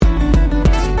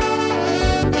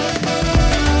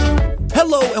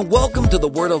and welcome to the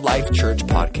Word of Life Church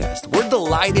podcast. We're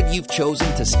delighted you've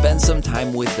chosen to spend some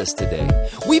time with us today.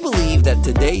 We believe that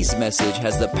today's message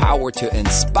has the power to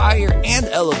inspire and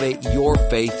elevate your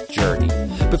faith journey.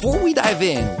 Before we dive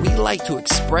in, we'd like to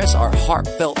express our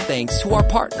heartfelt thanks to our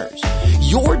partners.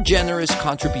 Your generous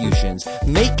contributions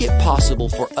make it possible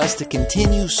for us to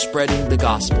continue spreading the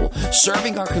gospel,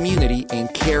 serving our community,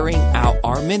 and carrying out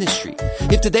our ministry.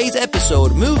 If today's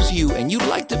episode moves you and you'd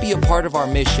like to be a part of our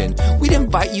mission, we'd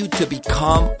invite you to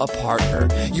become a partner.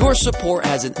 Your support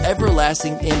has an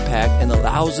everlasting impact and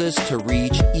allows us to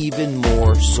reach even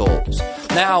more souls.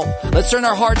 Now, let's turn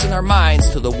our hearts and our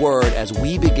minds to the Word as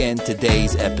we begin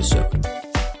today's episode.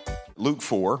 Luke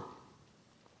 4,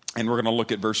 and we're going to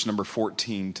look at verse number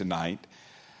 14 tonight.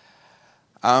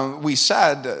 We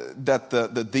said that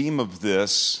the theme of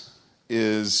this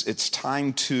is it's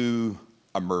time to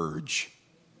emerge.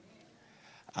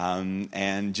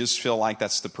 And just feel like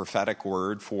that's the prophetic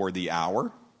word for the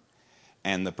hour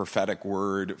and the prophetic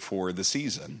word for the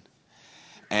season.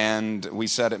 And we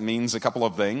said it means a couple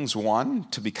of things. One,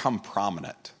 to become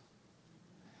prominent.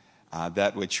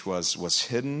 That which was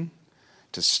hidden,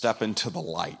 to step into the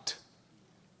light.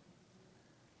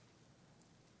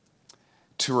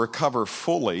 To recover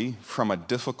fully from a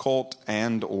difficult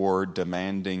and or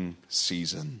demanding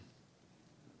season.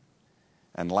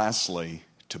 And lastly,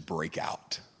 to break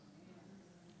out.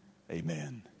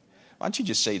 Amen. Why don't you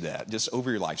just say that, just over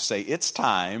your life. Say, it's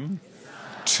time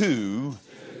to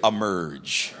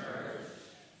emerge.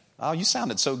 Oh, you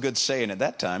sounded so good saying it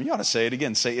that time. You ought to say it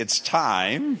again. Say, it's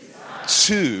time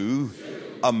to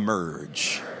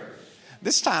emerge.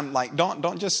 This time, like,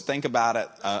 don't just think about it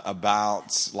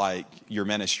about like your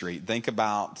ministry. Think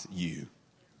about you,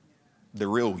 the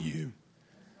real you,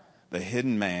 the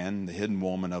hidden man, the hidden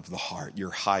woman of the heart,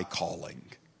 your high calling.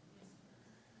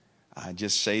 I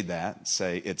just say that.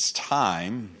 Say, it's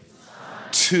time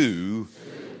to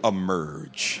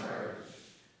emerge.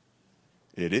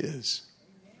 It is.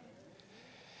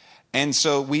 And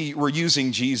so we were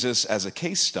using Jesus as a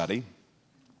case study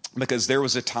because there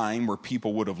was a time where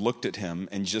people would have looked at him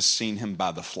and just seen him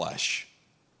by the flesh.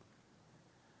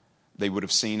 They would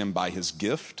have seen him by his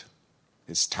gift,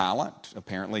 his talent.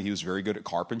 Apparently, he was very good at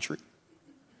carpentry.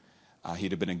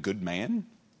 He'd have been a good man.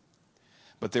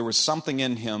 But there was something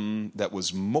in him that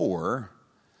was more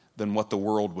than what the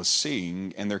world was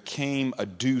seeing, and there came a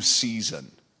due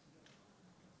season.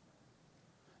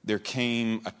 There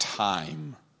came a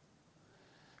time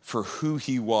for who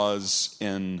he was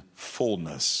in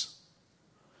fullness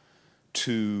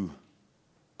to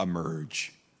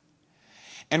emerge.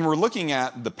 And we're looking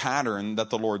at the pattern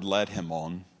that the Lord led him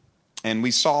on, and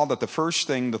we saw that the first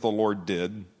thing that the Lord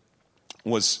did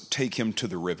was take him to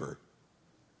the river,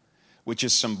 which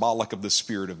is symbolic of the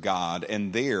Spirit of God.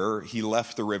 And there he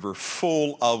left the river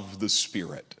full of the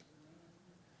Spirit.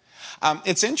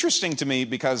 It's interesting to me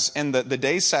because in the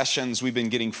day sessions, we've been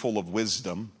getting full of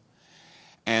wisdom.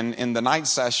 And in the night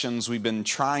sessions, we've been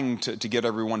trying to get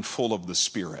everyone full of the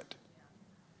Spirit.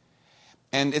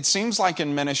 And it seems like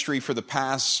in ministry for the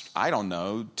past,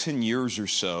 10 years or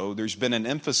so, there's been an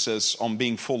emphasis on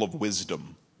being full of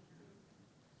wisdom.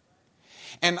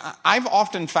 And I've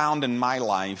often found in my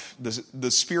life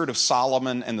the spirit of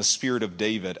Solomon and the spirit of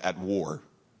David at war.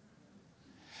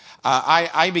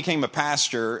 I became a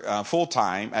pastor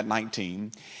full-time at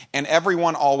 19, and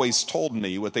everyone always told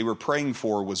me what they were praying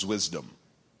for was wisdom.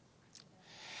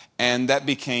 And that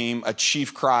became a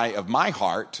chief cry of my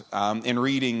heart. In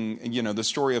reading, the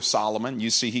story of Solomon,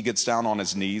 you see he gets down on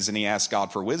his knees and he asks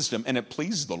God for wisdom, and it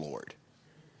pleased the Lord.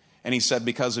 And he said,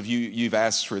 because of you, you've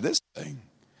asked for this thing.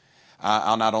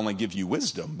 I'll not only give you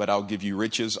wisdom, but I'll give you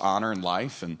riches, honor, and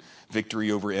life, and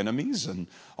victory over enemies, and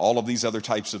all of these other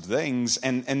types of things.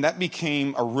 And that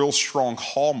became a real strong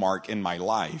hallmark in my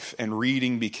life. And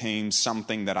reading became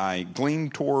something that I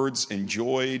gleamed towards,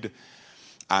 enjoyed.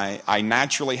 I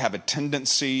naturally have a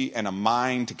tendency and a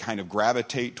mind to kind of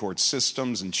gravitate towards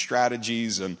systems and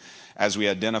strategies. And as we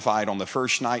identified on the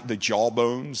first night, the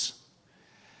jawbones.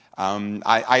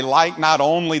 I like not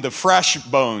only the fresh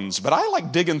bones, but I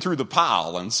like digging through the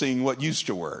pile and seeing what used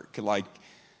to work, like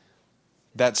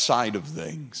that side of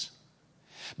things.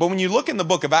 But when you look in the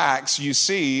book of Acts, you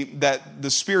see that the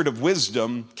spirit of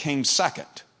wisdom came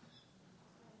second.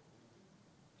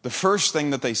 The first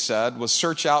thing that they said was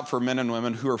search out for men and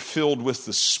women who are filled with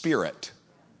the Spirit.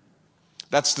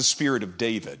 That's the spirit of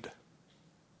David,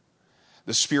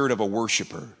 the spirit of a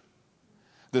worshiper.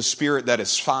 The spirit that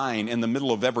is fine in the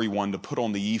middle of everyone to put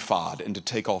on the ephod and to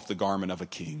take off the garment of a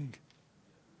king.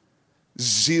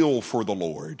 Zeal for the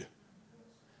Lord.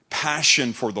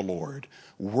 Passion for the Lord.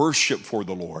 Worship for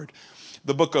the Lord.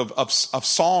 The book of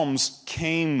Psalms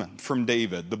came from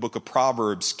David. The book of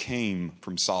Proverbs came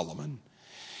from Solomon.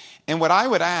 And what I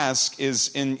would ask is,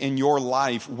 in your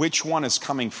life, which one is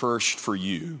coming first for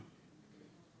you?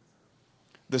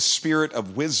 The spirit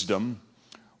of wisdom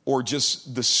or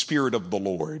just the spirit of the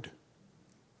Lord?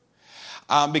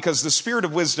 Because the spirit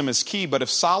of wisdom is key, but if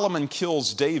Solomon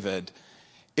kills David,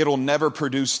 it'll never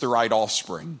produce the right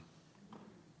offspring.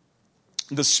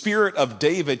 The spirit of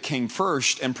David came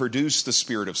first and produced the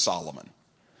spirit of Solomon.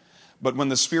 But when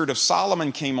the spirit of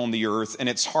Solomon came on the earth and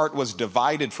its heart was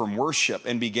divided from worship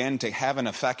and began to have an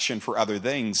affection for other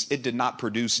things, it did not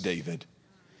produce David.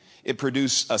 It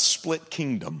produced a split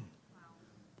kingdom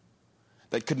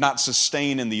that could not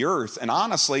sustain in the earth. And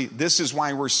honestly, this is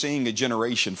why we're seeing a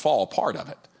generation fall. Part of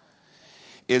it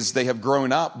is they have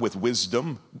grown up with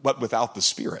wisdom, but without the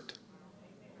spirit.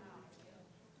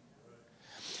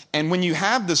 And when you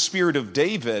have the spirit of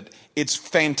David, it's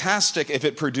fantastic if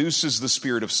it produces the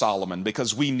spirit of Solomon,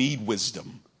 because we need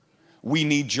wisdom. We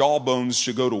need jawbones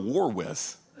to go to war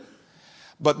with.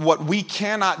 But what we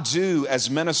cannot do as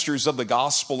ministers of the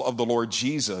gospel of the Lord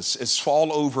Jesus is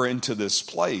fall over into this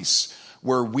place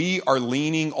where we are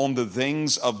leaning on the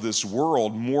things of this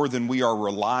world more than we are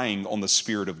relying on the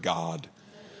Spirit of God.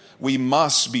 We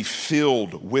must be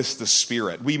filled with the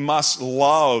Spirit. We must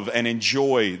love and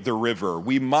enjoy the river.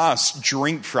 We must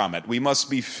drink from it. We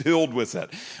must be filled with it.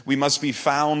 We must be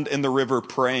found in the river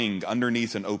praying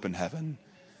underneath an open heaven.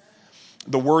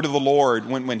 The word of the Lord,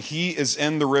 when he is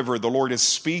in the river, the Lord is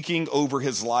speaking over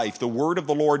his life. The word of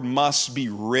the Lord must be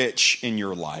rich in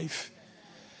your life.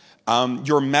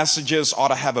 Your messages ought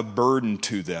to have a burden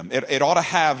to them. It ought to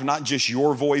have not just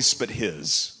your voice, but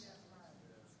his.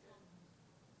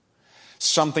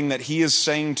 Something that he is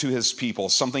saying to his people,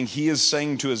 something he is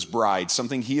saying to his bride,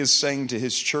 something he is saying to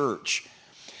his church.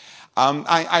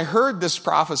 I heard this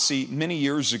prophecy many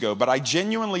years ago, but I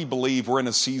genuinely believe we're in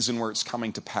a season where it's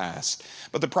coming to pass.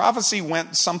 But the prophecy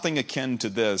went something akin to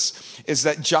this, is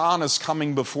that John is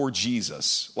coming before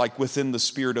Jesus, like within the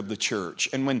spirit of the church.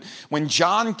 And when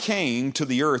John came to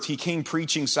the earth, he came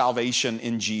preaching salvation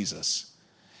in Jesus.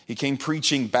 He came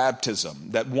preaching baptism,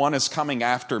 that one is coming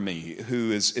after me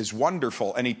who is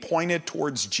wonderful, and he pointed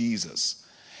towards Jesus.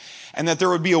 And that there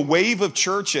would be a wave of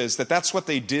churches that's what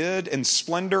they did in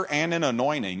splendor and in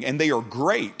anointing, and they are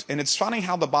great. And it's funny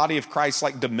how the body of Christ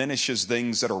diminishes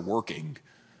things that are working.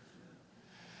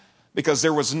 Because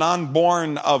there was none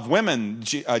born of women,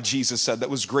 Jesus said, that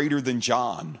was greater than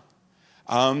John.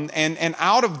 And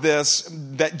out of this,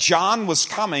 that John was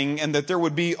coming, and that there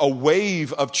would be a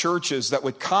wave of churches that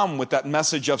would come with that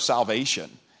message of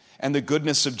salvation and the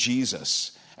goodness of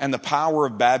Jesus and the power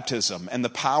of baptism and the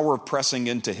power of pressing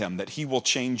into him, that he will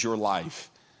change your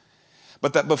life.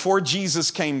 But that before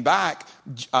Jesus came back,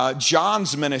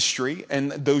 John's ministry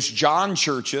and those John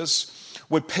churches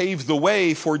would pave the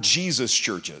way for Jesus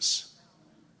churches.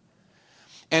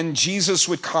 And Jesus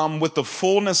would come with the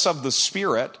fullness of the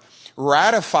Spirit,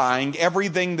 ratifying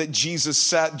everything that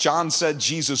John said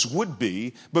Jesus would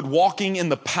be, but walking in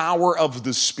the power of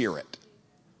the Spirit.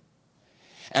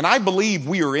 And I believe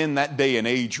we are in that day and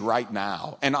age right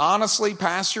now. And honestly,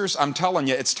 pastors, I'm telling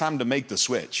you, it's time to make the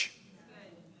switch.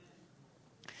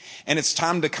 And it's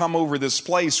time to come over this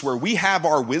place where we have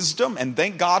our wisdom, and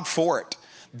thank God for it.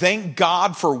 Thank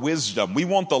God for wisdom. We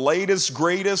want the latest,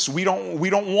 greatest. We don't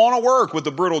want to work with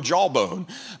the brittle jawbone.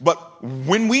 But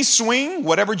when we swing,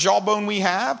 whatever jawbone we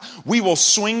have, we will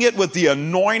swing it with the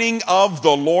anointing of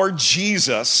the Lord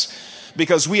Jesus,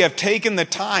 because we have taken the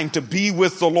time to be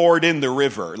with the Lord in the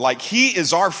river. Like he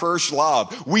is our first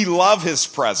love. We love his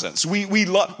presence. We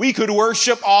could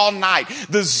worship all night.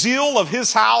 The zeal of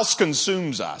his house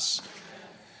consumes us.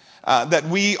 That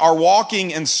we are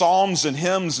walking in psalms and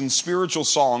hymns and spiritual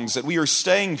songs, that we are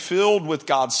staying filled with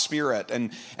God's Spirit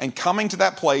and coming to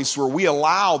that place where we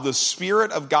allow the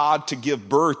Spirit of God to give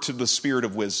birth to the Spirit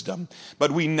of wisdom.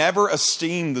 But we never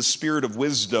esteem the Spirit of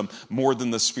wisdom more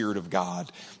than the Spirit of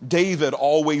God. David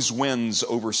always wins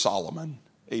over Solomon.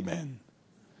 Amen.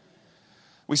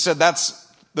 We said that's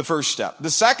the first step.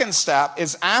 The second step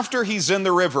is after he's in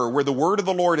the river, where the word of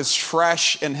the Lord is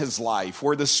fresh in his life,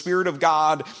 where the Spirit of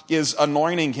God is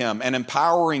anointing him and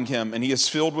empowering him, and he is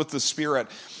filled with the Spirit.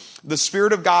 The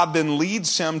Spirit of God then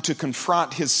leads him to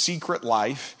confront his secret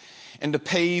life and to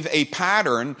pave a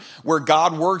pattern where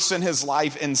God works in his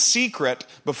life in secret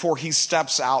before he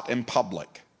steps out in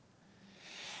public.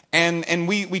 And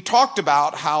we talked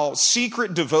about how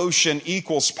secret devotion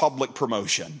equals public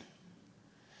promotion.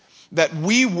 That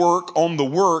we work on the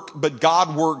work, but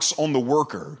God works on the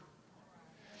worker.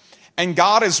 And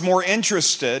God is more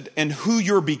interested in who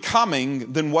you're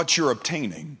becoming than what you're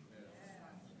obtaining.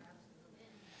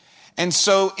 And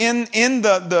so in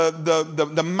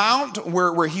the mount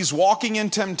where he's walking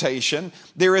in temptation,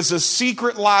 there is a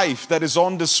secret life that is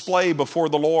on display before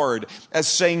the Lord as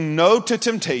saying no to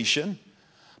temptation,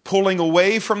 pulling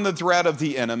away from the threat of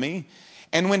the enemy.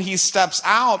 And when he steps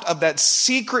out of that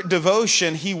secret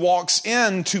devotion, he walks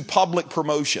into public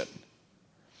promotion.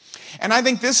 And I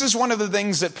think this is one of the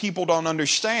things that people don't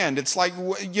understand. It's like,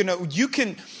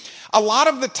 a lot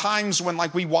of the times when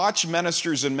we watch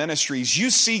ministers and ministries, you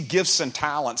see gifts and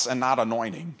talents and not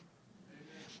anointing.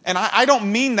 And I don't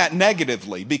mean that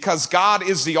negatively, because God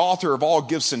is the author of all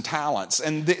gifts and talents.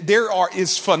 And there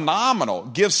is phenomenal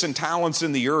gifts and talents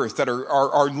in the earth that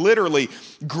are literally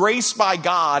graced by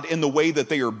God in the way that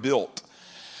they are built.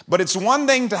 But it's one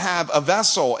thing to have a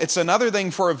vessel. It's another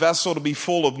thing for a vessel to be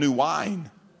full of new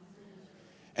wine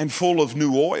and full of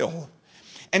new oil.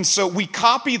 And so we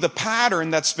copy the pattern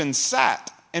that's been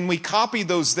set, and we copy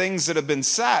those things that have been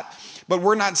set. But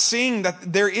we're not seeing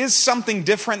that there is something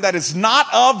different that is not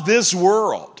of this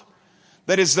world.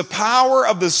 That is the power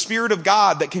of the Spirit of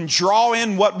God that can draw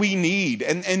in what we need.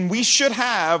 And we should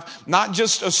have not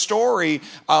just a story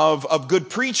of good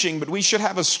preaching, but we should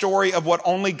have a story of what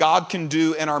only God can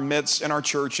do in our midst, in our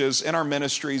churches, in our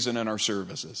ministries, and in our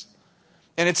services.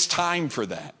 And it's time for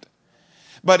that.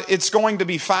 But it's going to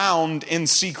be found in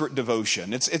secret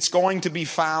devotion. It's going to be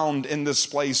found in this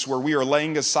place where we are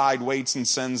laying aside weights and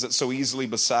sins that so easily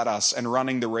beset us and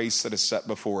running the race that is set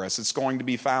before us. It's going to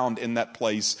be found in that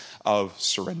place of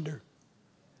surrender.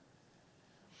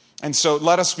 And so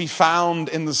let us be found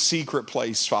in the secret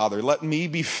place, Father. Let me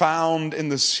be found in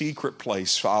the secret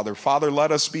place, Father. Father,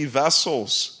 let us be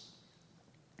vessels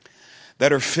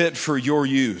that are fit for your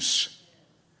use.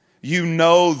 You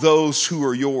know those who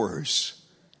are yours.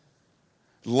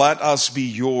 Let us be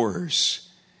yours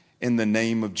in the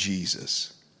name of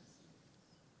Jesus.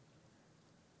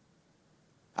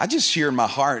 I just hear in my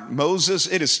heart, Moses,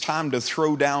 it is time to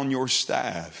throw down your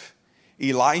staff.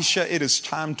 Elisha, it is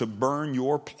time to burn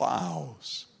your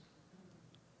plows.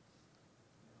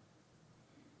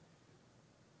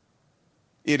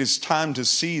 It is time to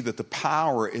see that the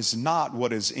power is not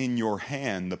what is in your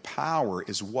hand. The power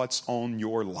is what's on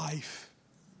your life.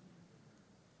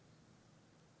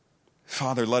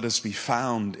 Father, let us be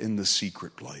found in the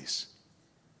secret place.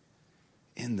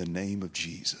 In the name of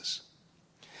Jesus.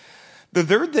 The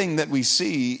third thing that we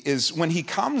see is when he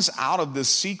comes out of this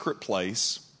secret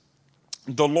place,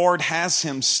 the Lord has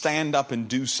him stand up and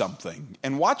do something.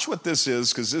 And watch what this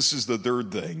is, because this is the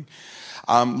third thing.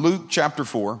 Luke chapter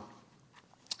 4,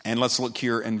 and let's look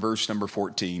here in verse number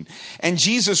 14. And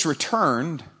Jesus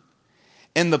returned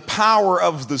in the power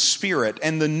of the Spirit,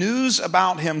 and the news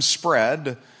about him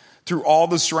spread through all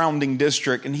the surrounding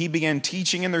district, and he began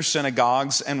teaching in their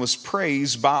synagogues and was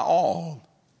praised by all.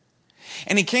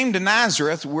 And he came to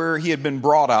Nazareth, where he had been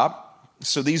brought up.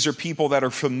 So these are people that are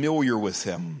familiar with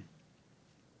him.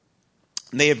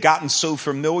 They have gotten so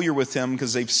familiar with him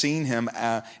because they've seen him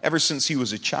ever since he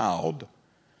was a child.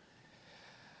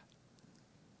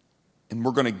 And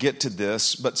we're going to get to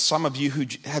this, but some of you who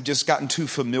have just gotten too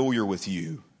familiar with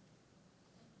you,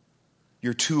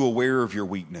 you're too aware of your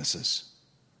weaknesses.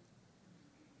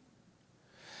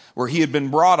 Where he had been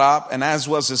brought up, and as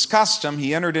was his custom,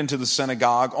 he entered into the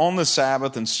synagogue on the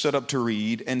Sabbath and stood up to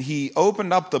read. And he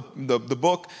opened up the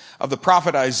book of the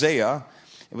prophet Isaiah.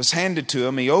 It was handed to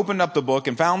him. He opened up the book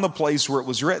and found the place where it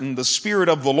was written, "The Spirit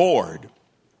of the Lord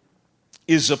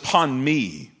is upon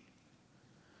me,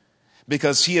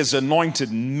 because he has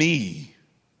anointed me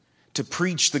to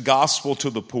preach the gospel to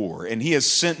the poor, and he has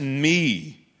sent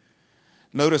me."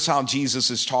 Notice how Jesus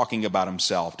is talking about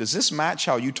himself. Does this match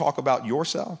how you talk about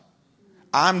yourself?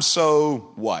 I'm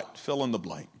so what? Fill in the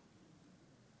blank.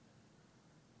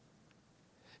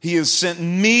 He has sent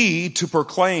me to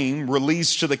proclaim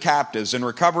release to the captives and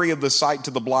recovery of the sight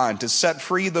to the blind, to set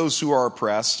free those who are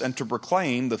oppressed, and to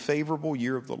proclaim the favorable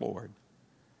year of the Lord.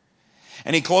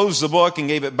 And he closed the book and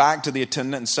gave it back to the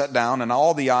attendant and sat down, and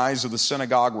all the eyes of the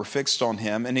synagogue were fixed on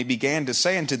him. And he began to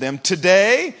say unto them,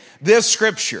 "Today this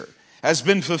scripture has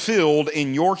been fulfilled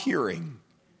in your hearing."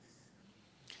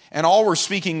 And all were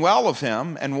speaking well of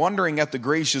him and wondering at the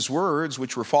gracious words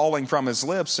which were falling from his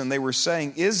lips. And they were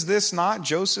saying, "Is this not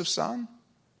Joseph's son?"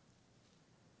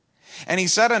 And he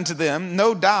said unto them,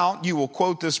 "No doubt you will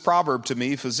quote this proverb to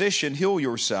me, 'Physician, heal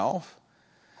yourself.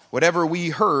 Whatever we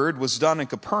heard was done in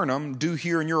Capernaum, do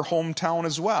here in your hometown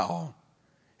as well."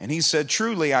 And he said,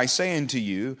 "Truly I say unto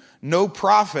you, no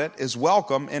prophet is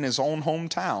welcome in his own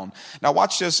hometown." Now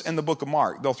watch this in the book of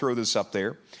Mark. They'll throw this up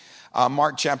there.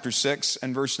 Mark chapter 6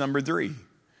 and verse number 3.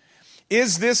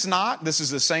 Is this not, this is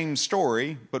the same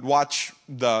story, but watch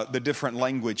the different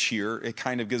language here. It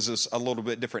kind of gives us a little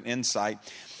bit different insight.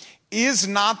 Is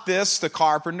not this the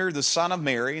carpenter, the son of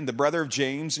Mary, and the brother of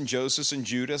James and Joseph and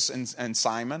Judas and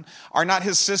Simon? Are not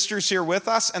his sisters here with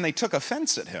us? And they took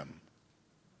offense at him.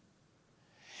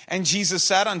 And Jesus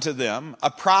said unto them, a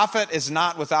prophet is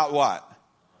not without what?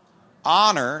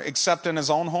 Honor, except in his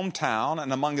own hometown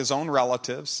and among his own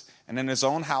relatives and in his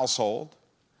own household.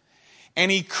 And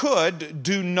he could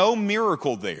do no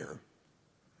miracle there.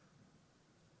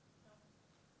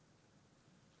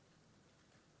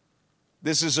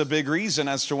 This is a big reason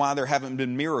as to why there haven't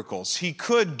been miracles. He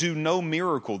could do no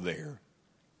miracle there,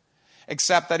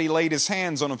 except that he laid his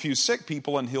hands on a few sick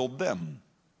people and healed them.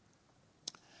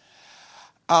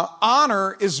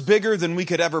 Honor is bigger than we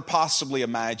could ever possibly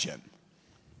imagine.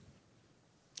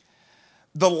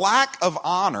 The lack of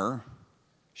honor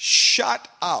shut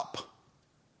up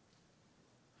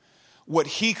what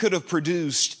he could have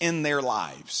produced in their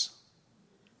lives.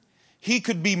 He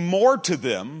could be more to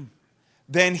them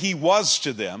than he was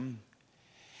to them.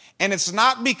 And it's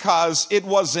not because it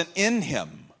wasn't in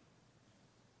him.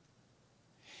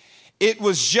 It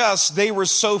was just they were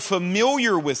so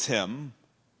familiar with him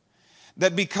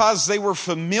that because they were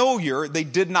familiar, they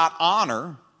did not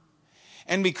honor.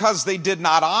 And because they did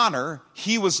not honor,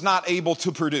 he was not able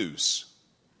to produce.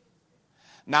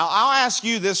 Now, I'll ask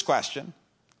you this question.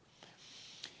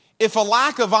 If a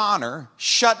lack of honor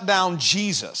shut down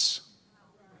Jesus,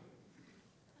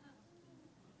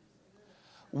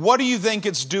 what do you think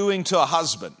it's doing to a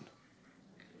husband,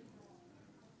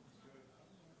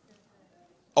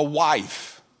 a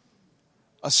wife,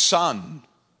 a son,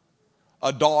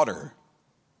 a daughter,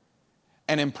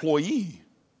 an employee?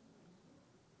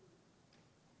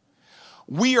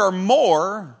 We are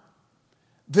more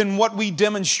than what we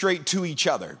demonstrate to each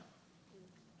other.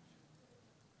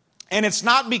 And it's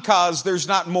not because there's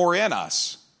not more in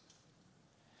us.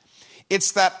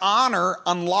 It's that honor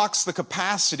unlocks the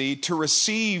capacity to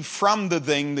receive from the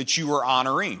thing that you are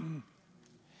honoring.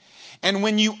 And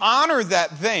when you honor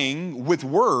that thing with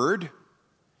word,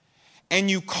 and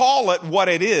you call it what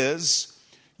it is,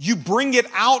 you bring it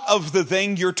out of the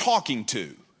thing you're talking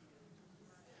to.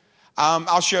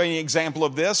 I'll show you an example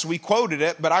of this. We quoted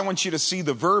it, but I want you to see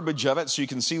the verbiage of it so you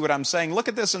can see what I'm saying. Look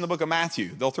at this in the book of Matthew.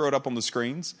 They'll throw it up on the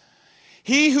screens.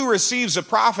 He who receives a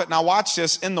prophet, now watch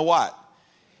this, in the what?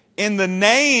 In the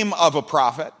name of a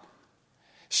prophet,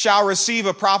 shall receive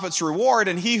a prophet's reward.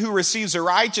 And he who receives a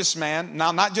righteous man,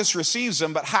 now not just receives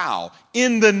him, but how?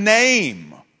 In the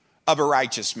name of a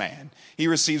righteous man, he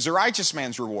receives a righteous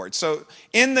man's reward. So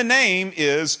in the name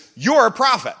is you're a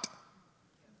prophet.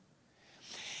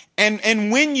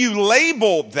 And when you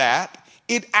label that,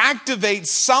 it activates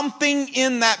something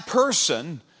in that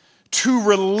person to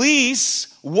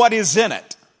release what is in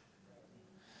it.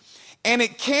 And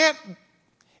it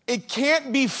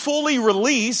can't be fully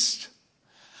released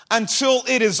until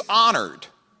it is honored.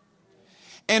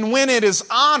 And when it is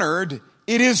honored,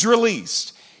 it is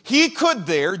released. He could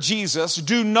there, Jesus,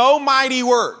 do no mighty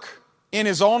work in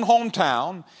his own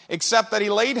hometown, except that he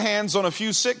laid hands on a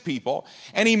few sick people,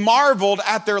 and he marveled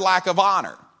at their lack of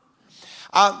honor.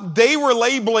 They were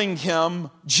labeling him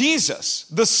Jesus,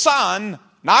 the Son,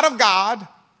 not of God,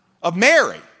 of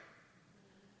Mary.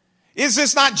 Is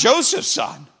this not Joseph's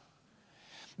son?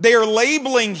 They are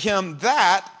labeling him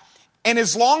that, and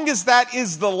as long as that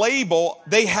is the label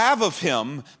they have of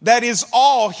him, that is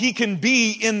all he can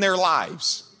be in their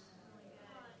lives.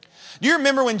 Do you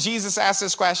remember when Jesus asked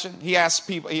this question? He asked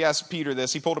Peter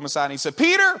this. He pulled him aside and he said,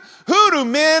 Peter, who do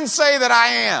men say that I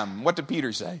am? What did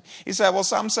Peter say? He said, well,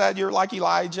 some said you're like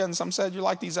Elijah and some said you're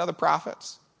like these other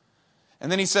prophets.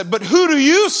 And then he said, but who do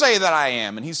you say that I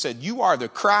am? And he said, you are the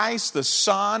Christ, the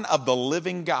Son of the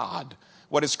living God.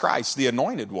 What is Christ? The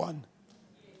anointed one.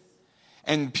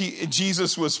 And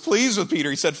Jesus was pleased with Peter.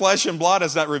 He said, flesh and blood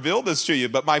has not revealed this to you,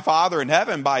 but my Father in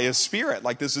heaven by his Spirit.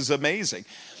 Like, this is amazing.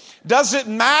 Does it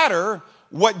matter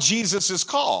what Jesus is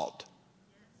called?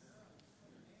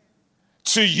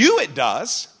 To you it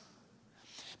does.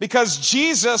 Because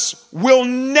Jesus will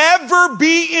never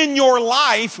be in your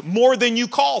life more than you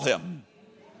call him.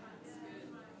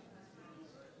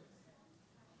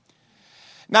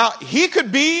 Now, he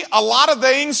could be a lot of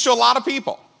things to a lot of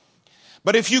people.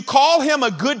 But if you call him a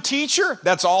good teacher,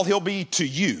 that's all he'll be to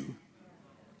you.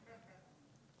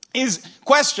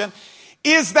 Question,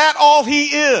 is that all he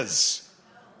is?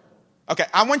 Okay,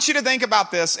 I want you to think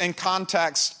about this in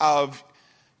context of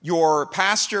your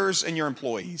pastors and your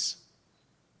employees.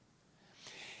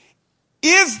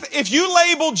 If you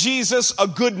label Jesus a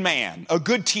good man, a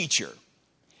good teacher,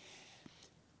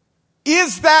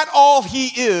 Is that all he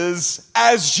is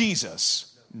as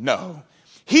Jesus? No.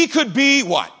 He could be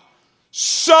what?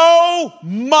 So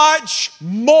much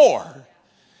more.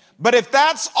 But if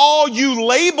that's all you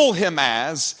label him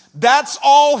as, that's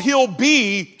all he'll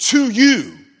be to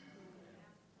you.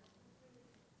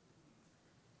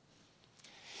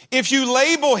 If you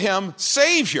label him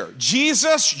Savior,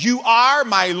 Jesus, you are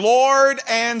my Lord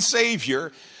and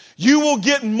Savior, you will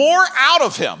get more out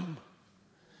of him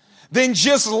than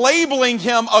just labeling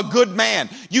him a good man.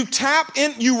 You tap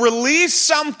in, you release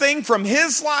something from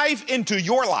his life into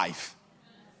your life.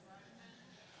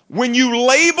 When you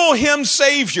label him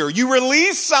Savior, you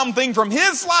release something from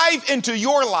his life into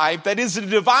your life that is a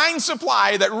divine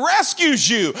supply that rescues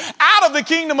you out of the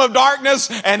kingdom of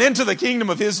darkness and into the kingdom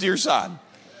of his dear Son.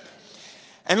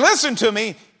 And listen to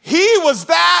me, he was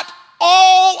that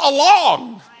all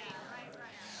along.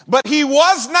 But he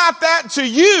was not that to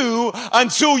you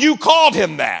until you called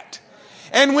him that.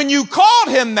 And when you called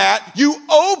him that, you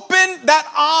opened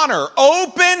that honor,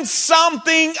 opened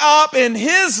something up in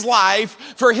his life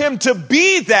for him to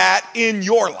be that in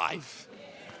your life.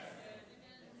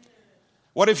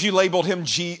 What if you labeled him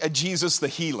Jesus the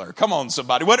healer? Come on,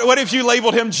 somebody. What if you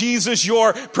labeled him Jesus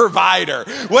your provider?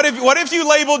 What if you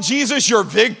labeled Jesus your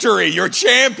victory, your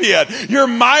champion, your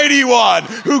mighty one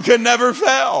who can never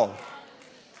fail?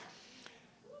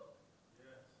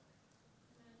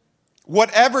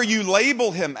 Whatever you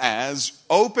label him as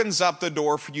opens up the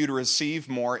door for you to receive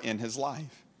more in his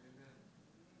life.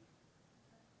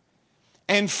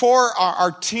 And for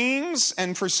our teams,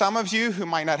 and for some of you who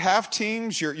might not have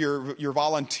teams, your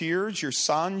volunteers, your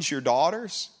sons, your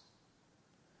daughters,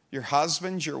 your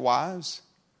husbands, your wives.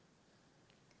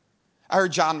 I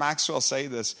heard John Maxwell say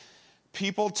this: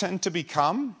 people tend to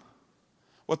become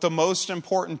what the most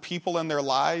important people in their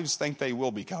lives think they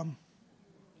will become.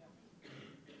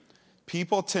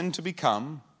 People tend to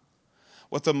become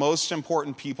what the most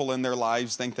important people in their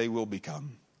lives think they will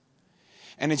become.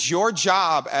 And it's your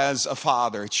job as a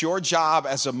father, it's your job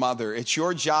as a mother, it's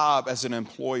your job as an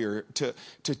employer to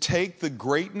take the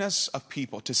greatness of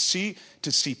people, to see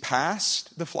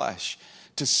past the flesh,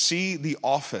 to see the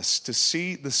office, to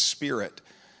see the spirit,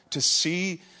 to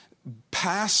see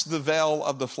past the veil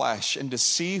of the flesh, and to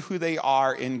see who they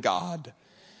are in God,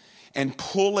 and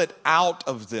pull it out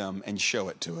of them and show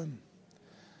it to them.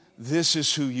 This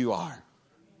is who you are.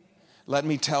 Let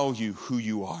me tell you who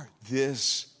you are.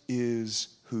 This is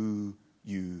who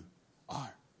you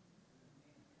are.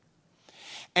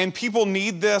 And people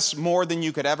need this more than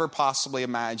you could ever possibly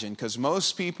imagine, because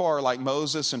most people are like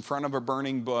Moses in front of a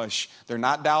burning bush. They're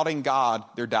not doubting God,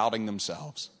 they're doubting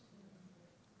themselves.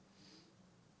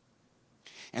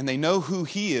 And they know who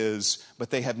he is,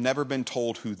 but they have never been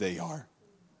told who they are.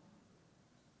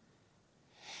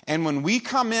 And when we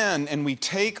come in and we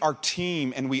take our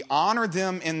team and we honor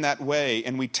them in that way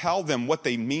and we tell them what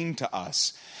they mean to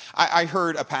us. I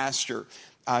heard a pastor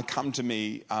come to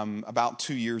me about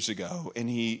 2 years ago, and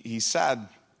he said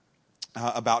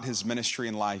about his ministry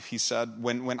in life. He said,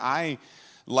 when I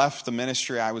left the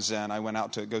ministry I was in, I went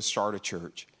out to go start a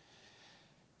church.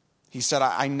 He said,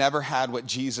 I never had what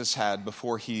Jesus had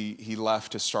before he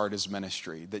left to start his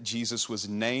ministry, that Jesus was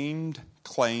named,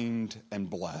 claimed, and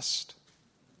blessed.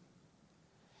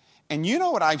 And you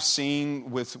know what I've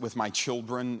seen with my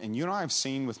children, and you know what I've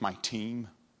seen with my team?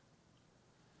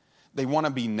 They want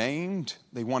to be named,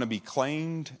 they want to be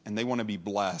claimed, and they want to be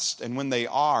blessed. And when they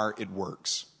are, it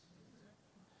works.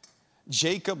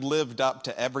 Jacob lived up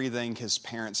to everything his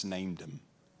parents named him.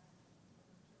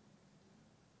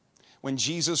 When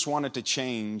Jesus wanted to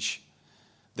change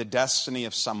the destiny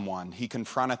of someone, he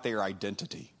confronted their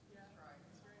identity.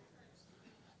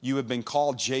 You have been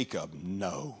called Jacob.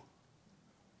 No.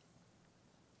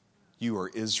 You are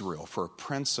Israel, for a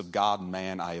prince of God and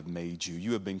man I have made you.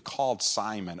 You have been called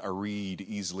Simon, a reed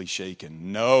easily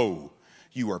shaken. No,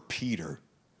 you are Peter,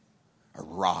 a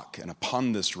rock, and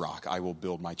upon this rock I will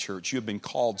build my church. You have been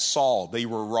called Saul. They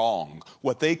were wrong.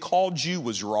 What they called you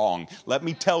was wrong. Let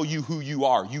me tell you who you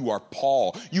are. You are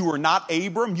Paul. You are not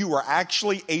Abram. You are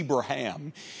actually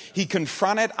Abraham. He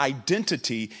confronted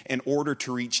identity in order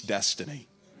to reach destiny.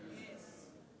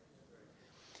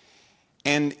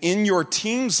 And in your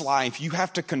team's life, you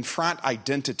have to confront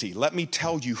identity. Let me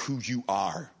tell you who you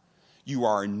are. You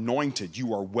are anointed.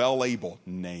 You are well able,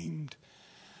 named.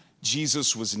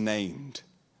 Jesus was named.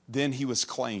 Then he was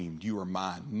claimed. You are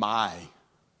mine.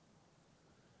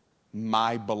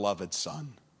 My beloved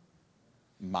son.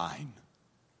 Mine.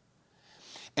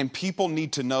 And people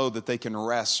need to know that they can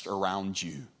rest around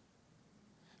you.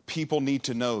 People need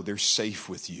to know they're safe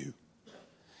with you.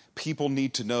 People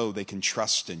need to know they can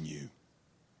trust in you.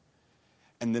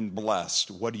 And then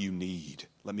blessed. What do you need?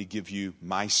 Let me give you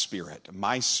my Spirit.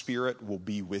 My Spirit will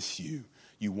be with you.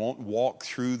 You won't walk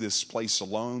through this place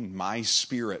alone. My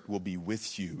Spirit will be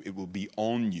with you. It will be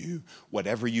on you.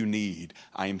 Whatever you need,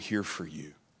 I am here for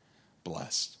you.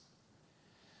 Blessed.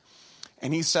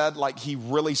 And he said, like, he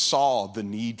really saw the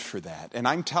need for that. And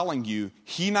I'm telling you,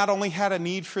 he not only had a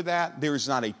need for that, there is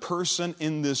not a person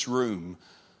in this room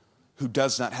who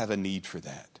does not have a need for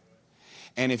that.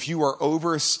 And if you are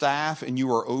over a staff and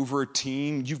you are over a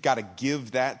team, you've got to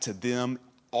give that to them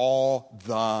all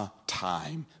the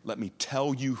time. Let me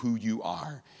tell you who you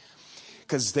are,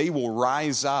 because they will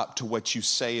rise up to what you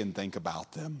say and think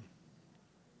about them.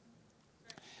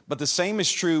 But the same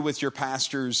is true with your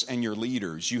pastors and your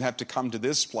leaders. You have to come to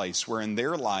this place where in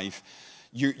their life,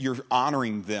 you're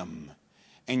honoring them.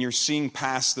 And you're seeing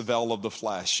past the veil of the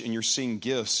flesh, and you're seeing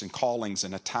gifts and callings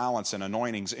and talents and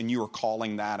anointings, and you are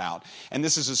calling that out. And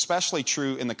this is especially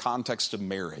true in the context of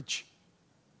marriage.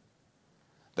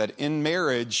 That in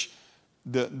marriage,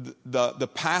 the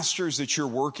pastors that you're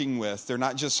working with, they're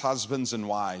not just husbands and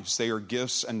wives. They are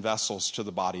gifts and vessels to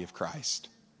the body of Christ.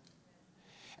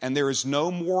 And there is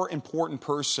no more important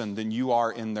person than you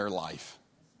are in their life.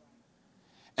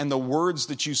 And the words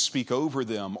that you speak over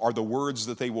them are the words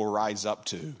that they will rise up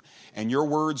to. And your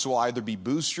words will either be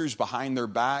boosters behind their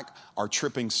back or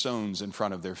tripping stones in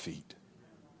front of their feet.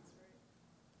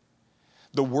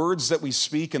 The words that we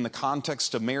speak in the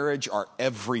context of marriage are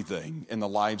everything in the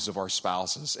lives of our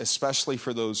spouses, especially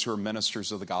for those who are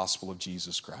ministers of the gospel of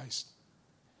Jesus Christ.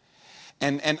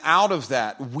 And out of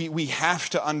that, we have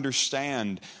to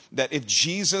understand that if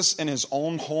Jesus in his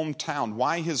own hometown,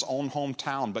 why his own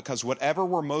hometown? Because whatever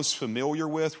we're most familiar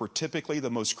with, we're typically the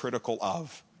most critical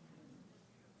of.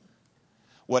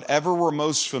 Whatever we're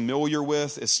most familiar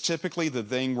with is typically the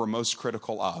thing we're most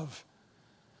critical of.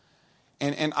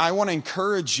 And I want to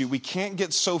encourage you, we can't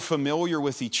get so familiar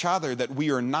with each other that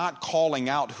we are not calling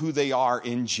out who they are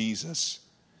in Jesus.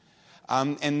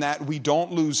 And that we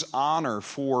don't lose honor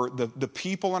for the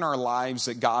people in our lives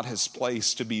that God has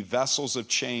placed to be vessels of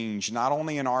change, not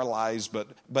only in our lives,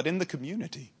 but in the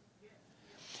community.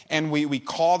 And we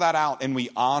call that out and we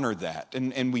honor that.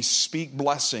 And we speak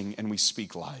blessing and we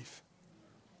speak life.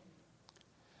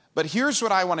 But here's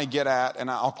what I want to get at,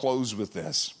 and I'll close with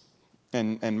this.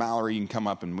 And Mallory, you can come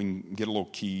up and we can get a little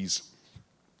keys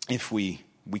if we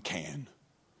can.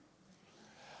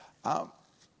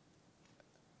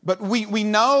 But we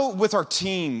know with our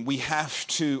team, we have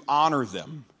to honor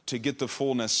them to get the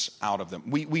fullness out of them.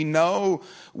 We know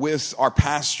with our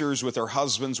pastors, with our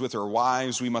husbands, with our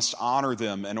wives, we must honor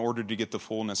them in order to get the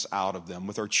fullness out of them.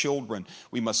 With our children,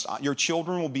 your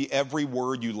children will be every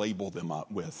word you label them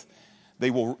up with. They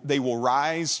will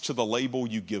rise to the label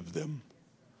you give them.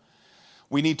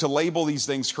 We need to label these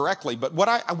things correctly. But what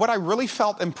I really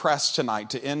felt impressed tonight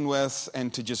to end with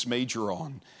and to just major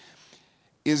on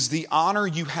is the honor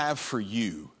you have for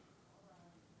you.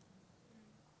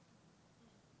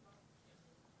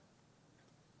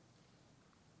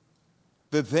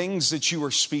 The things that you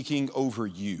are speaking over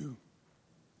you.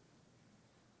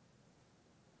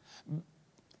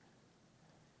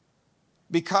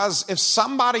 Because if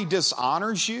somebody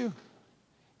dishonors you,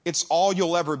 it's all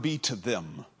you'll ever be to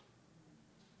them.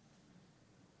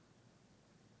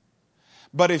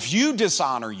 But if you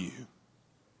dishonor you,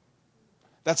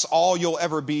 that's all you'll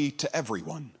ever be to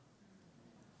everyone.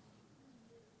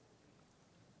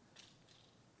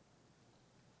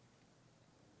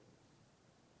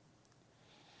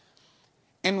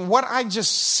 And what I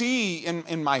just see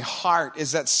in my heart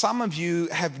is that some of you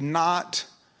have not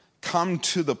come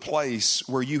to the place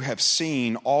where you have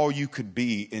seen all you could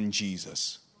be in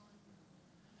Jesus.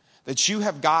 That you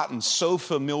have gotten so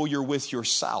familiar with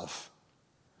yourself,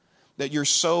 that you're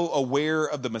so aware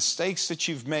of the mistakes that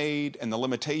you've made and the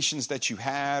limitations that you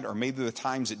had, or maybe the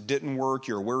times it didn't work.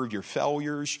 You're aware of your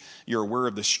failures. You're aware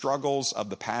of the struggles of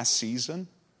the past season.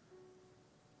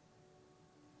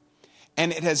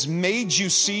 And it has made you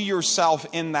see yourself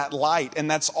in that light,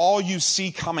 and that's all you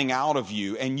see coming out of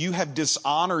you, and you have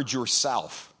dishonored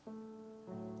yourself.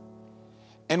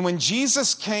 And when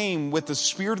Jesus came with the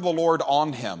Spirit of the Lord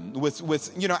on him,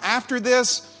 after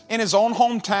this, in his own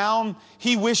hometown,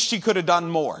 he wished he could have done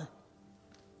more.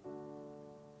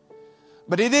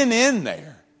 But it didn't end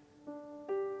there.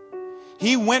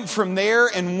 He went from there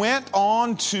and went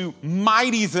on to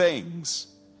mighty things.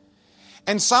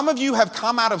 And some of you have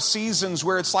come out of seasons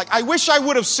where it's like, I wish I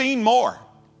would have seen more.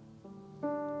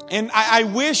 And I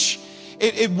wish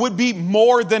it would be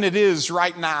more than it is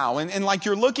right now. And like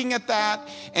you're looking at that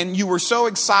and you were so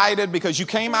excited because you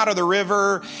came out of the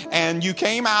river and you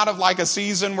came out of like a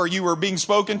season where you were being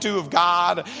spoken to of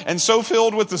God and so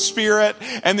filled with the Spirit.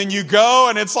 And then you go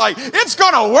and it's like, it's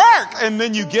going to work. And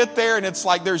then you get there and it's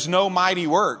like there's no mighty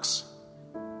works.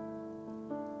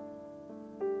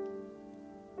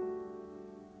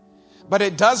 But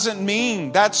it doesn't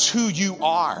mean that's who you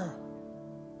are.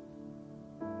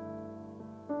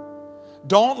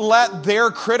 Don't let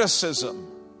their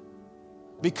criticism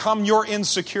become your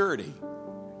insecurity.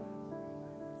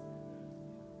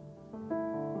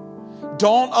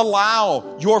 Don't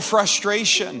allow your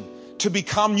frustration to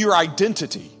become your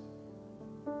identity.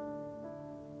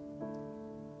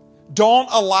 Don't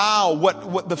allow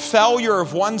what the failure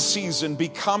of one season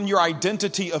become your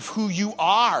identity of who you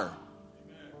are.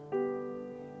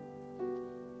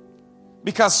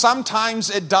 Because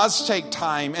sometimes it does take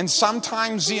time, and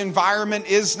sometimes the environment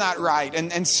is not right,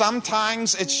 and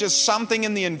sometimes it's just something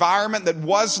in the environment that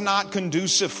was not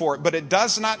conducive for it, but it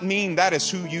does not mean that is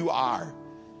who you are.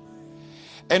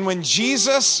 And when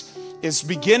Jesus is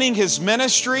beginning his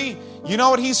ministry, you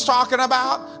know what he's talking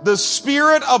about? The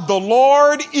Spirit of the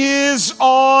Lord is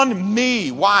on me.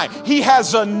 Why? He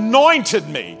has anointed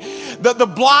me. The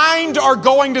blind are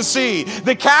going to see.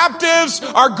 The captives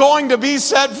are going to be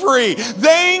set free.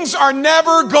 Things are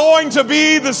never going to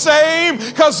be the same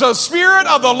because the Spirit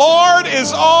of the Lord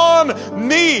is on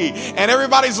me. And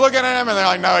everybody's looking at him and they're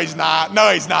like, no, he's not.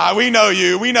 No, he's not. We know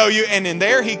you. We know you. And in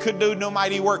there, he could do no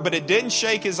mighty work, but it didn't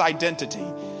shake his identity.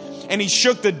 And he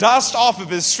shook the dust off of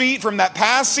his feet from that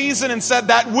past season and said,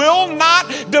 that will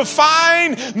not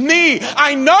define me.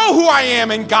 I know who I am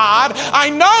in God. I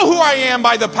know who I am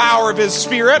by the power of his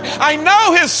Spirit. I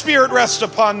know his Spirit rests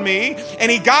upon me. And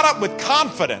he got up with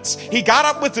confidence. He got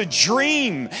up with a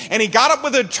dream. And he got up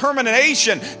with a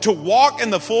determination to walk in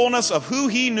the fullness of who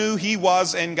he knew he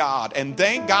was in God. And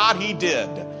thank God he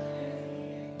did.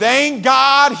 Thank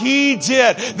God he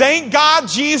did. Thank God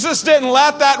Jesus didn't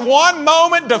let that one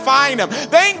moment define him.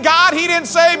 Thank God he didn't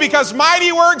say because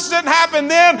mighty works didn't happen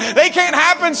then, they can't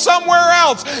happen somewhere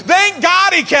else. Thank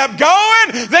God he kept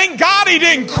going. Thank God he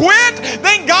didn't quit.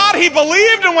 Thank God he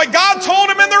believed in what God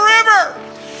told him in the river.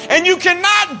 And you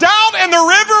cannot doubt in the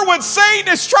river what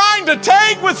Satan is trying to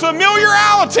take with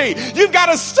familiarity. You've got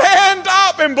to stand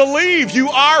up and believe you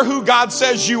are who God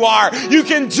says you are. You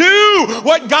can do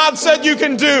what God said you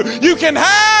can do. You can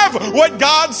have what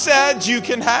God said you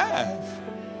can have.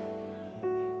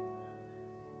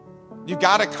 You've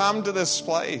got to come to this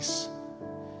place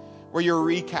where you're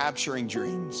recapturing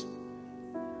dreams.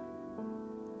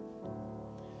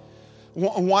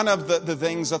 One of the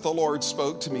things that the Lord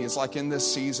spoke to me is like in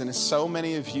this season is so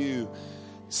many of you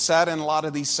sat in a lot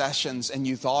of these sessions and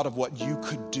you thought of what you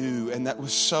could do, and that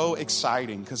was so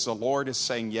exciting because the Lord is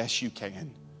saying, yes, you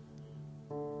can.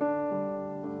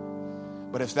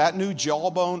 But if that new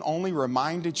jawbone only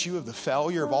reminded you of the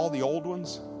failure of all the old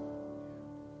ones,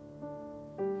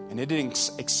 and it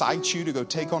didn't excite you to go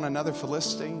take on another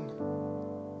Philistine,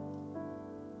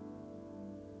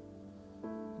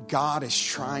 God is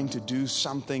trying to do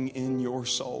something in your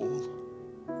soul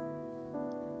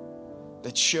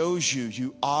that shows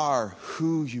you are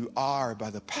who you are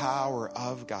by the power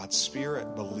of God's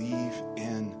Spirit. Believe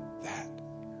in that.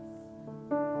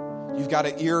 You've got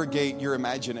to irrigate your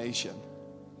imagination.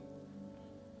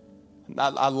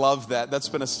 I love that. That's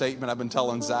been a statement I've been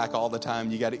telling Zach all the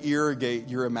time. You got to irrigate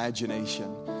your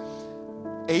imagination.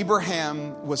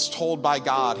 Abraham was told by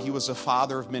God he was a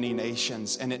father of many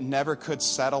nations, and it never could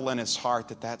settle in his heart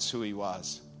that that's who he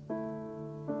was.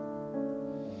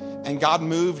 And God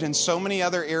moved in so many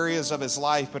other areas of his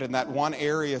life, but in that one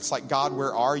area, it's like, God,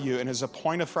 where are you? And as a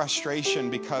point of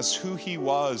frustration, because who he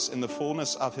was in the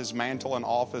fullness of his mantle and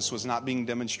office was not being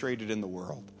demonstrated in the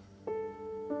world.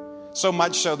 So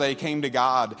much so they came to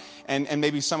God, and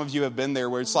maybe some of you have been there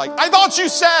where it's like, I thought you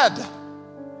said...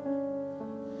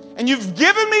 and you've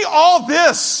given me all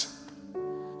this,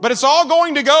 but it's all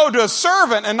going to go to a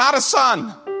servant and not a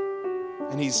son.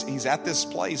 And he's at this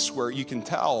place where you can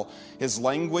tell his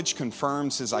language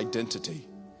confirms his identity.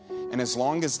 And as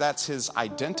long as that's his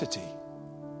identity,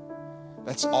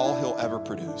 that's all he'll ever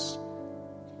produce.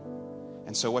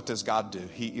 And so what does God do?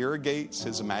 He irrigates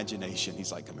his imagination.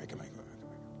 He's like, come here, come here, come here,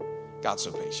 come here. God's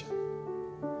so patient.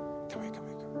 Come here, come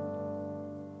here.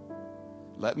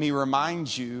 Let me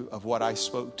remind you of what I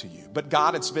spoke to you. But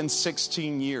God, it's been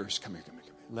 16 years. Come here, come here,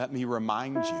 come here. Let me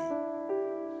remind you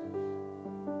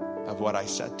of what I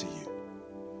said to you.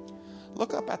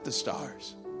 Look up at the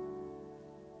stars.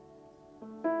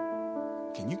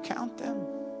 Can you count them?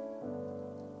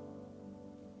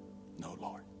 No,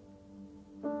 Lord.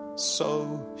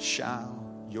 so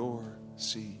shall your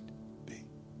seed be.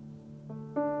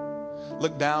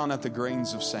 Look down at the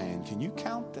grains of sand. Can you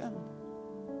count them?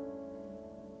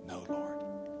 No, Lord.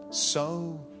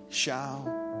 So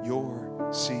shall your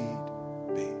seed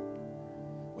be.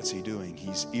 What's he doing?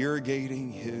 He's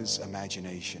irrigating his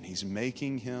imagination. He's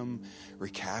making him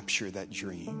recapture that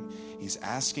dream. He's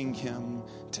asking him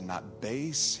to not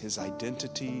base his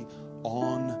identity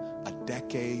on a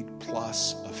decade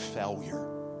plus of failure,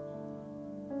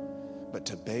 but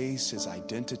to base his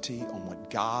identity on what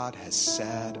God has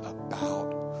said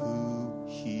about who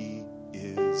he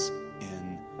is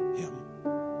in him.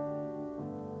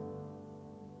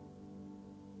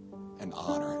 And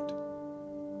honor it.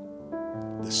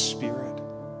 The Spirit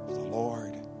of the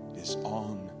Lord is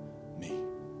on me.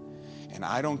 And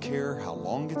I don't care how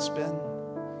long it's been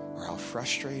or how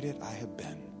frustrated I have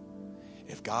been.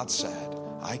 If God said,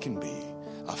 I can be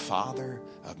a father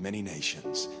of many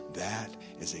nations, that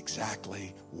is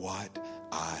exactly what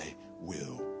I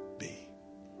will be.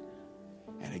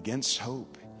 And against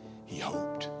hope, he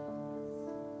hoped.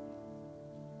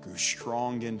 Grew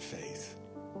strong in faith,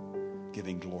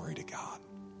 giving glory to God.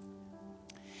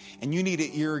 And you need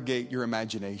to irrigate your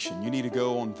imagination. You need to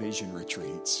go on vision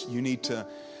retreats. You need to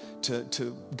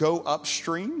go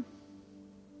upstream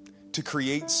to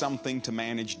create something to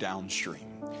manage downstream.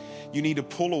 You need to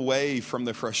pull away from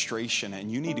the frustration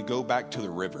and you need to go back to the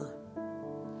river.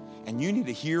 And you need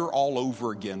to hear all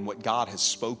over again what God has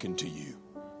spoken to you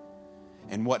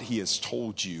and what he has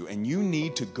told you. And you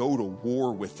need to go to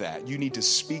war with that. You need to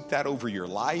speak that over your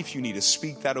life. You need to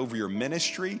speak that over your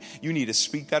ministry. You need to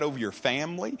speak that over your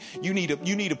family. You need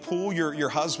to pull your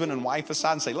husband and wife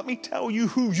aside and say, let me tell you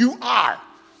who you are.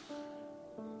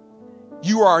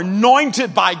 You are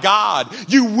anointed by God.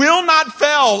 You will not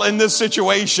fail in this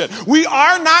situation. We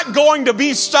are not going to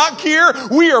be stuck here.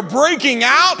 We are breaking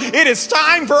out. It is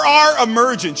time for our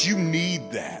emergence. You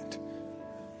need that.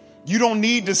 You don't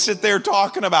need to sit there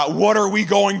talking about what are we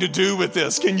going to do with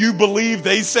this? Can you believe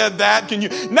they said that? Can you?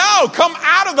 No, come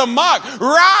out of the muck.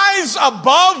 Rise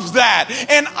above that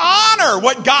and honor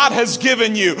what God has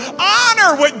given you.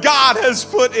 Honor what God has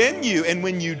put in you. And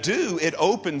when you do, it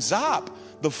opens up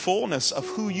the fullness of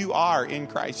who you are in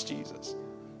Christ Jesus.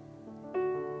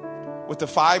 With the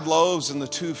 5 loaves and the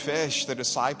 2 fish, the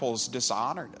disciples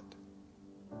dishonored it.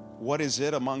 What is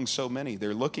it among so many?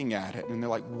 They're looking at it and they're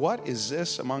like, what is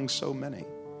this among so many?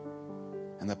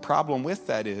 And the problem with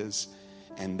that is,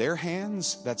 in their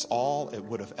hands, that's all it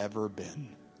would have ever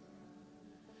been.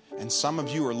 And some of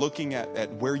you are looking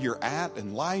at where you're at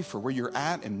in life or where you're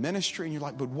at in ministry, and you're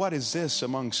like, but what is this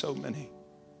among so many?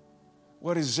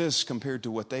 What is this compared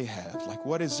to what they have? Like,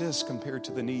 what is this compared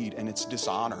to the need? And it's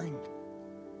dishonoring.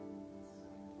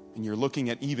 And you're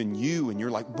looking at even you and you're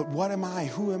like, but what am I?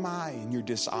 Who am I? And you're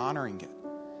dishonoring it.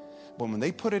 But when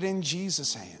they put it in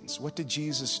Jesus' hands, what did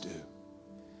Jesus do?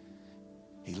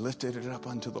 He lifted it up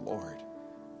unto the Lord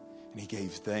and he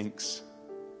gave thanks.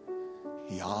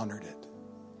 He honored it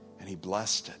and he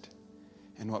blessed it.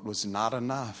 And what was not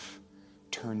enough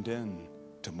turned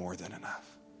into more than enough.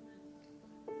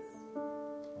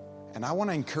 And I want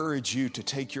to encourage you to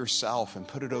take yourself and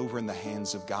put it over in the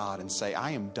hands of God and say,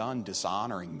 I am done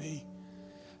dishonoring me.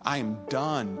 I am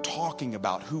done talking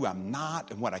about who I'm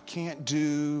not and what I can't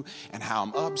do and how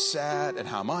I'm upset and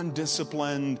how I'm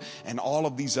undisciplined and all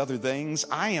of these other things.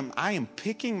 I am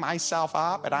picking myself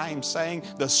up and I am saying,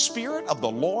 the Spirit of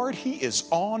the Lord, he is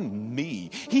on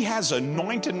me. He has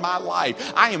anointed my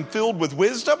life. I am filled with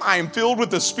wisdom. I am filled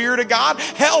with the Spirit of God.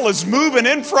 Hell is moving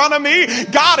in front of me.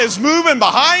 God is moving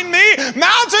behind me.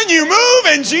 Mountain, you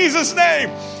move in Jesus' name.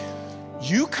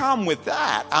 You come with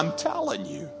that, I'm telling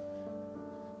you.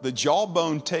 The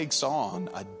jawbone takes on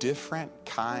a different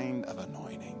kind of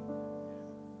anointing.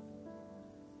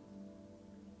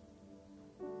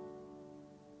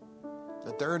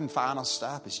 The third and final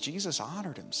step is Jesus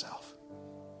honored himself.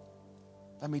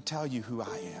 Let me tell you who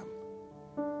I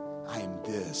am. I am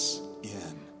this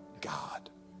in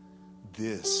God.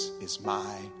 This is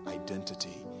my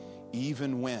identity,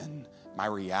 even when my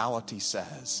reality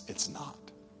says it's not.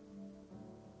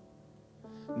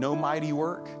 No mighty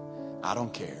work. I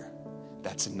don't care.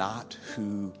 That's not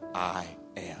who I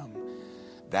am.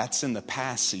 That's in the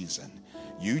past season.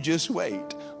 You just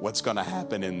wait. What's going to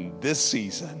happen in this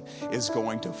season is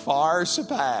going to far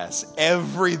surpass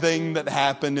everything that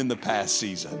happened in the past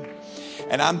season.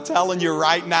 And I'm telling you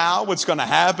right now, what's going to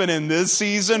happen in this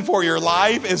season for your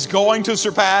life is going to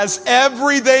surpass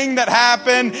everything that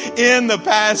happened in the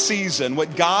past season.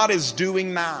 What God is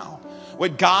doing now,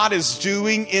 what God is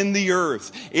doing in the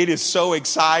earth. It is so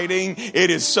exciting. It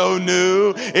is so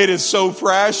new. It is so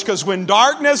fresh, because when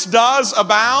darkness does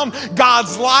abound,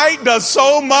 God's light does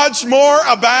so much more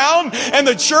abound. And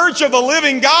the church of the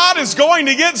living God is going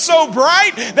to get so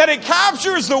bright that it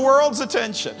captures the world's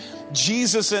attention.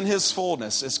 Jesus in his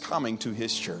fullness is coming to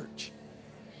his church.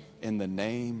 In the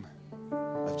name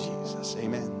of Jesus.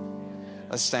 Amen.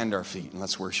 Let's stand to our feet and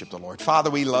let's worship the Lord.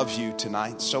 Father, we love you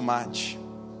tonight so much.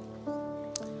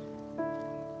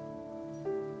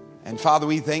 And Father,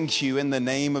 we thank you in the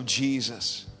name of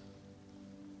Jesus.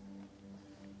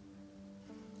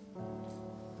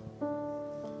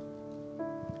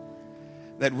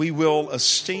 That we will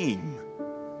esteem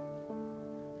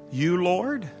you,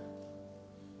 Lord,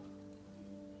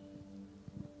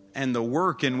 and the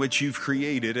work in which you've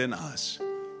created in us.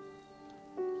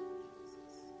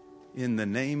 In the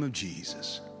name of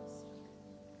Jesus.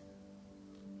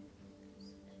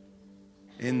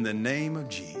 In the name of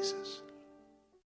Jesus.